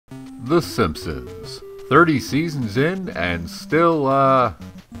The Simpsons. 30 seasons in and still,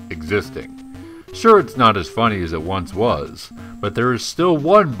 existing. Sure, it's not as funny as it once was, but there is still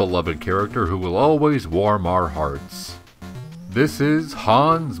one beloved character who will always warm our hearts. This is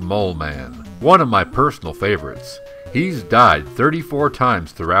Hans Moleman, one of my personal favorites. He's died 34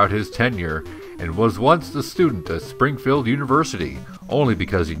 times throughout his tenure and was once a student at Springfield University, only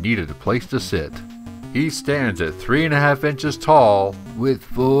because he needed a place to sit. He stands at 3.5 inches tall with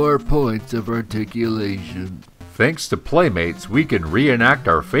 4 points of articulation. Thanks to Playmates, we can reenact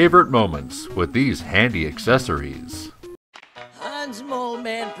our favorite moments with these handy accessories. Hans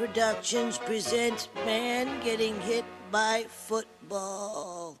Moleman Productions presents Man Getting Hit by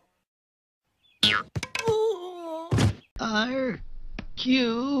Football. R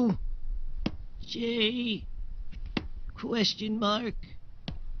Q J question mark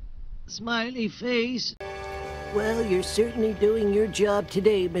smiley face. Well, you're certainly doing your job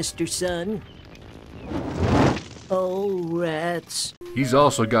today, Mr. Sun. Oh, rats. He's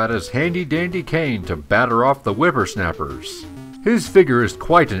also got his handy-dandy cane to batter off the whippersnappers. His figure is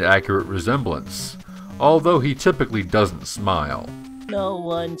quite an accurate resemblance, although he typically doesn't smile. No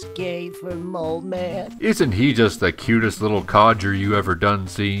one's gay for Moleman. Isn't he just the cutest little codger you ever done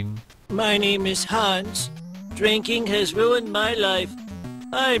seen? My name is Hans. Drinking has ruined my life.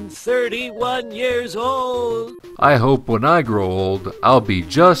 I'm 31 years old. I hope when I grow old, I'll be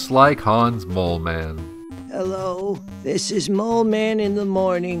just like Hans Moleman. Hello, this is Moleman in the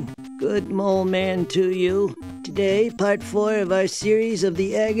morning. Good Moleman to you. Today, part 4 of our series of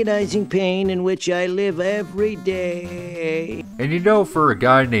the agonizing pain in which I live every day. And you know, for a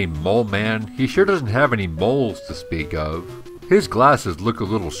guy named Moleman, he sure doesn't have any moles to speak of. His glasses look a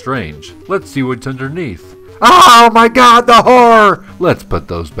little strange. Let's see what's underneath. Oh my god, the horror! Let's put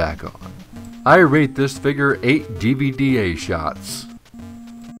those back on. I rate this figure 8 DVD shots.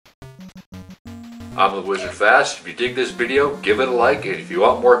 I'm the Wizard Fast. If you dig this video, give it a like, and if you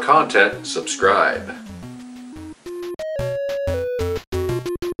want more content, subscribe.